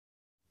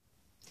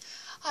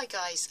Hi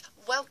guys,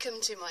 welcome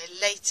to my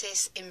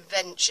latest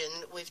invention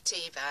with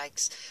tea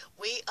bags.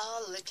 We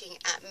are looking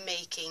at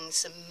making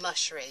some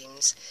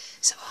mushrooms.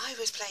 So I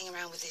was playing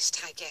around with this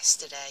tag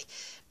yesterday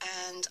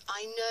and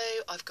I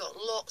know I've got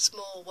lots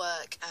more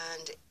work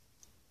and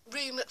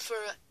room for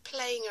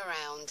playing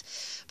around,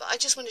 but I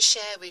just want to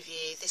share with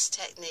you this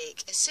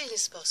technique as soon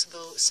as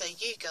possible so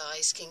you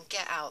guys can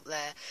get out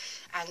there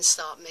and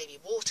start maybe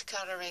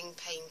watercolouring,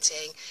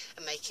 painting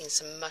and making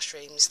some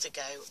mushrooms to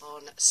go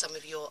on some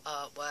of your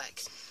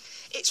artwork.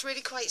 It's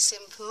really quite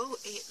simple.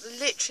 It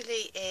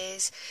literally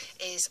is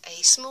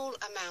a small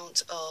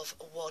amount of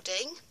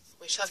wadding,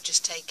 which I've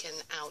just taken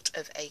out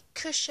of a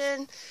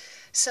cushion,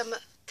 some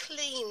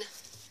clean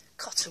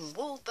cotton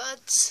wool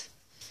buds,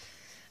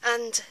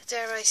 and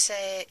dare I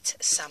say it,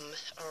 some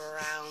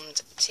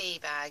round tea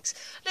bags,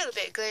 a little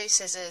bit of glue,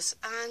 scissors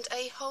and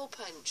a hole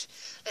punch.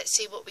 Let's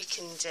see what we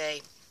can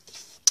do.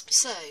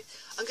 So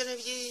I'm going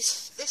to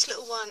use this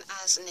little one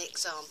as an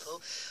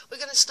example. We're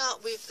going to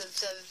start with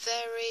the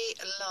very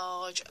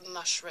large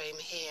mushroom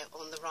here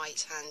on the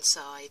right hand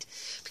side,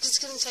 because it's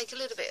going to take a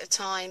little bit of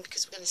time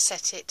because we're going to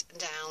set it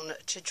down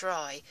to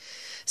dry.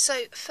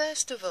 So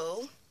first of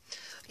all,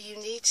 you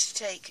need to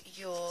take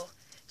your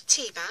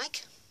tea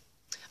bag.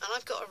 And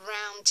I've got a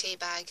round tea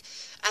bag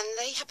and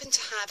they happen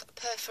to have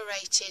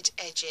perforated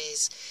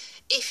edges.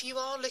 If you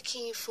are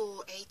looking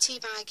for a tea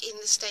bag in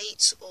the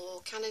States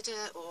or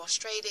Canada or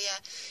Australia,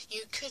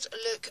 you could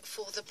look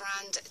for the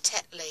brand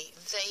Tetley.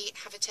 They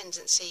have a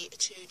tendency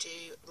to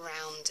do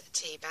round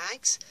tea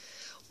bags.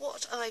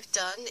 What I've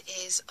done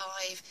is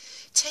I've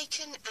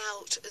taken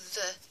out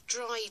the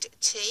dried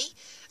tea,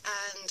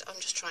 and I'm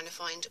just trying to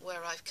find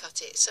where I've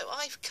cut it. So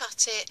I've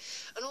cut it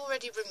and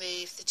already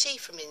removed the tea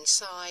from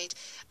inside,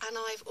 and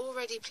I've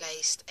already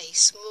placed a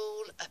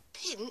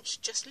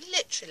pinch, just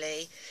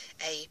literally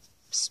a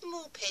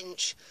small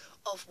pinch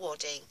of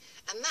wadding,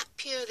 and that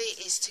purely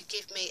is to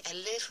give me a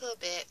little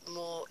bit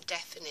more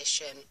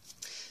definition.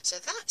 So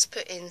that's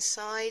put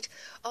inside.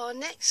 Our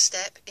next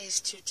step is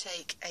to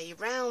take a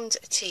round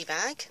tea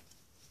bag,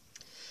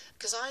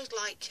 because I'd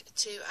like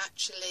to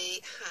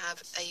actually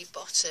have a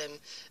bottom,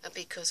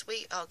 because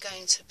we are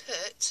going to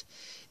put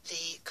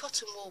the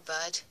cotton wool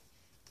bud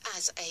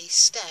as a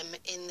stem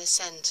in the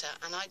centre,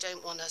 and I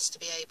don't want us to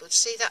be able to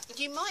see that.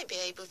 You might be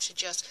able to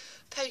just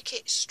poke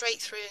it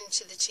straight through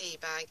into the tea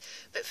bag,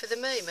 but for the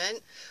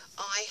moment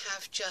I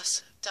have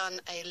just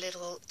done a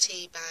little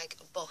tea bag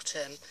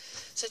bottom.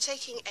 So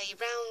taking a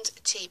round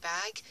tea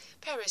bag,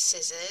 pair of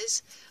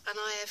scissors, and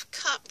I have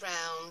cut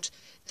round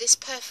this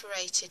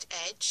perforated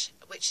edge,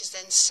 which has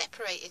then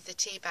separated the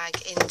tea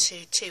bag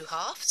into two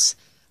halves,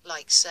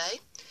 like so.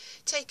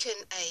 Taken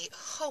a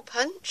hole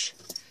punch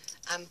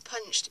and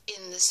punched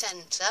in the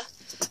centre,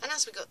 and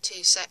as we've got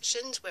two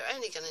sections we're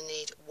only going to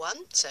need one,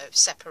 so I've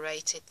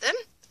separated them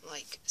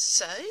like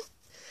so.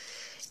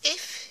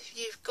 If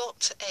you've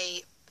got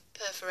a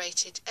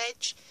perforated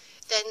edge,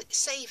 then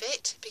save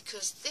it,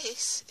 because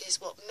this is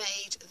what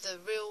made the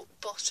real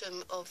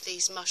bottom of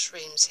these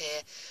mushrooms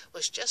here,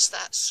 was just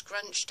that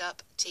scrunched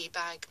up tea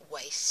bag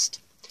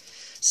waste.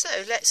 So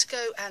let's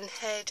go and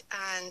head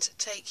and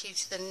take you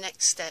to the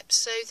next step.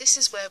 So this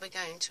is where we're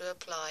going to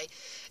apply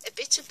a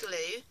bit of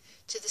glue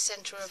to the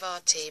centre of our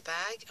tea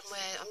bag, and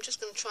where I'm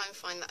just going to try and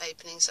find that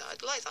opening. So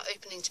I'd like that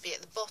opening to be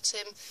at the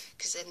bottom,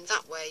 because then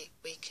that way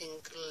we can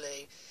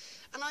glue.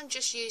 And I'm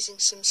just using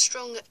some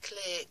strong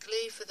clear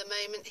glue for the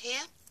moment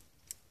here,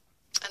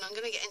 and I'm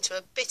going to get into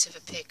a bit of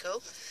a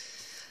pickle.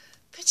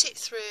 Put it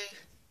through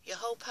your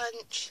hole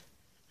punch,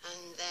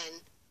 and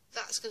then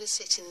that's going to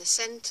sit in the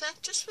centre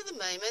just for the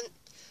moment.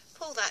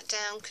 Pull that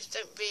down, because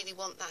you don't really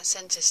want that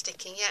centre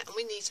sticking yet, and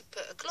we need to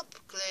put a glop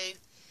of glue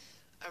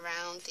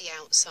around the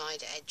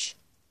outside edge.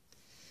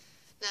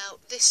 Now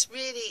this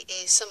really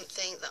is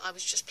something that I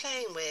was just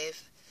playing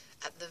with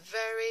at the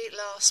very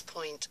last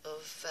point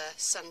of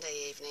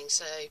Sunday evening,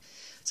 so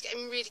it's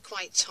getting really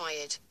quite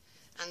tired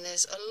and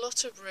there's a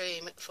lot of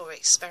room for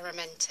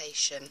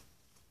experimentation,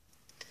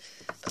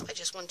 but I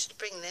just wanted to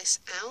bring this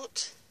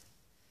out.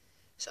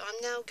 So I'm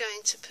now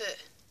going to put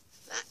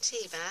that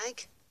tea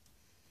bag,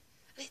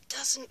 and it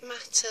doesn't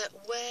matter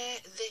where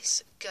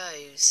this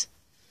goes,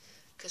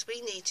 because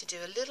we need to do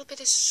a little bit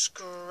of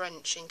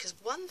scrunching, because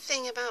one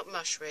thing about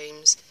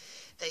mushrooms,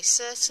 they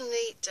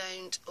certainly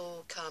don't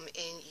all come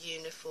in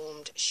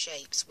uniformed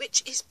shapes,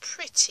 which is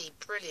pretty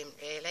brilliant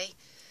really.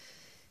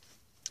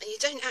 And you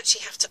don't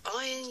actually have to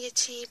iron your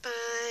tea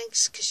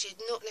bags, because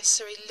you're not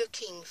necessarily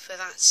looking for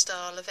that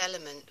style of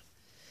element.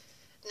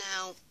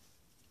 Now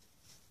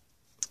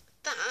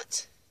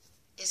that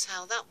is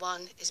how that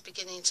one is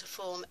beginning to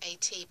form a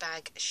tea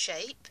bag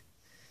shape.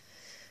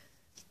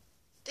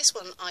 This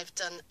one I've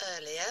done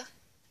earlier,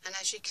 and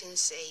as you can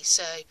see,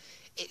 so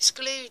it's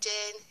glued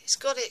in, it's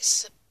got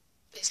its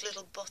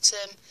little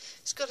bottom,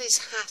 it's got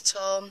its hat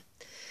on.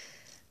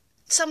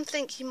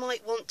 Something you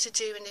might want to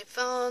do in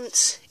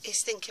advance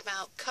is think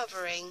about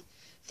covering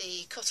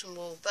the cotton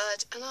wool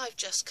bud, and I've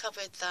just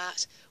covered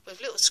that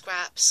with little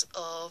scraps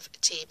of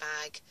tea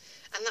bag,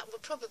 and that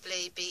would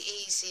probably be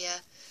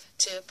easier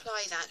to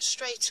apply that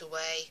straight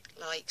away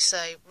like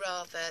so,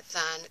 rather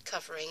than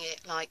covering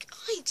it like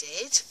I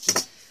did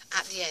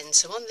at the end.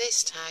 So on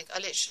this tag I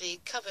literally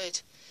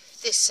covered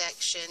this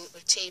section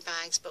with tea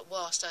bags, but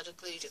whilst I'd have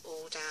glued it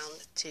all down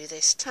to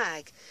this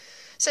tag.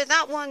 So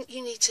that one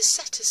you need to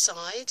set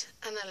aside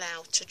and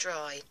allow to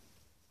dry.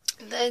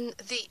 Then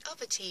the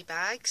other tea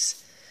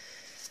bags,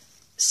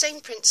 same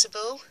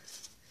principle,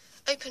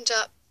 opened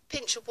up,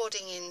 pinch of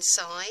wadding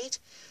inside,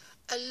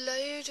 a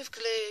load of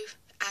glue,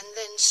 and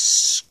then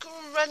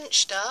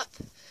scrunched up,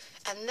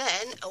 and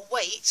then a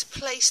weight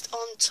placed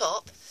on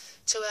top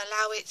to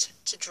allow it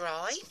to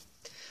dry.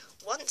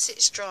 Once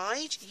it's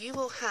dried, you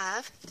will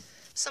have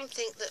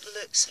something that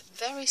looks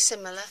very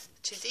similar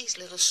to these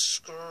little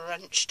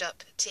scrunched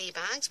up tea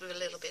bags with a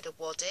little bit of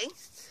wadding.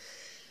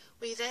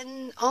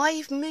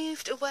 I've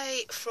moved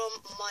away from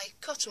my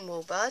cotton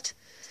wool bud,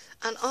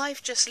 and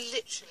I've just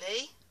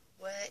literally,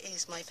 where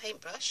is my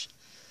paintbrush?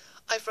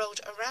 I've rolled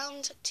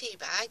around tea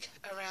bag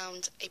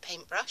around a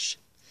paintbrush,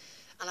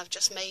 and I've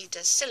just made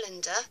a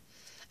cylinder,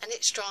 and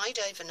it's dried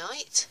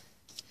overnight.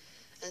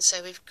 And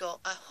so we've got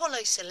a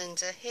hollow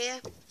cylinder here,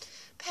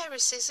 pair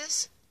of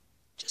scissors,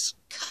 just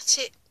cut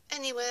it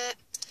anywhere,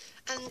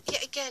 and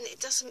yet again it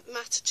doesn't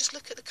matter, just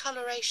look at the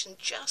coloration,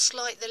 just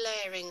like the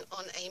layering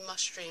on a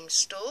mushroom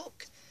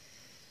stalk.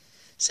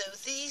 So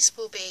these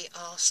will be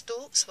our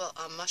stalks for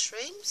our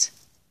mushrooms.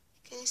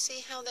 Can you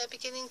see how they're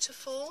beginning to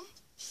form?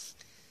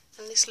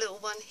 And this little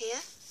one here,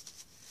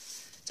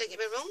 don't get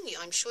me wrong,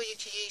 I'm sure you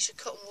could use your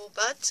cotton wool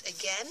buds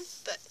again,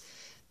 but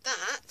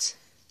that,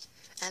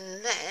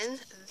 and then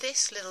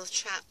this little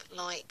chap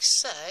like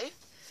so.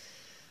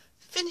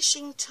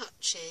 Finishing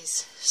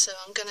touches. So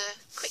I'm going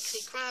to quickly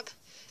grab,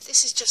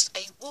 this is just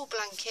a wool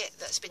blanket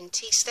that's been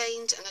tea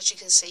stained, and as you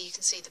can see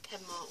the pen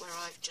mark where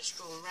I've just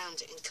drawn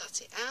around it and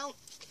cut it out.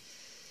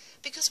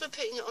 Because we're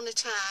putting it on a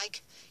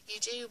tag, you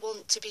do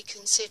want to be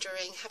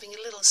considering having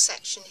a little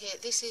section here.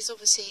 This is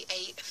obviously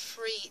a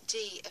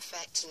 3D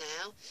effect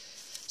now,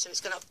 so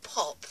it's going to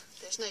pop.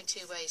 There's no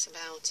two ways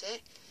about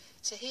it.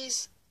 So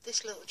here's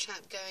this little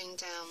chap going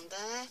down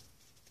there.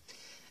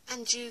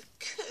 And you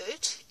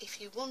could,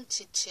 if you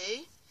wanted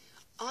to,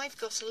 I've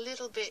got a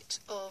little bit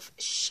of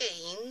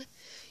sheen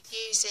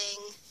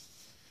using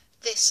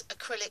this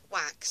acrylic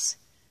wax.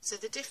 So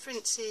the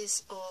difference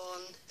is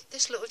on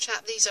this little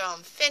chap, these are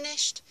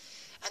unfinished,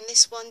 and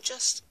this one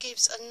just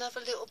gives another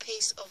little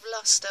piece of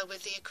luster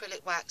with the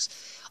acrylic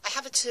wax. I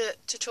have a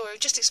tutorial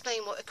just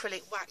explain what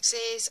acrylic wax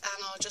is,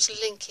 and I'll just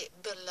link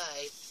it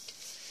below.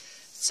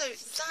 So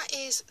that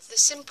is the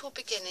simple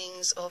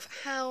beginnings of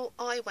how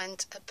I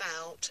went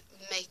about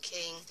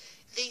making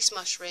these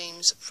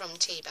mushrooms from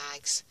tea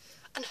bags,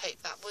 and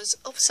hope that was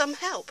of some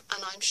help,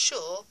 and I'm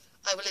sure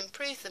I will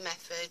improve the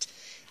method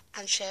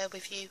and share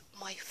with you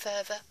my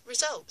further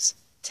results.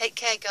 Take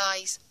care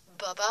guys,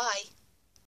 bye bye.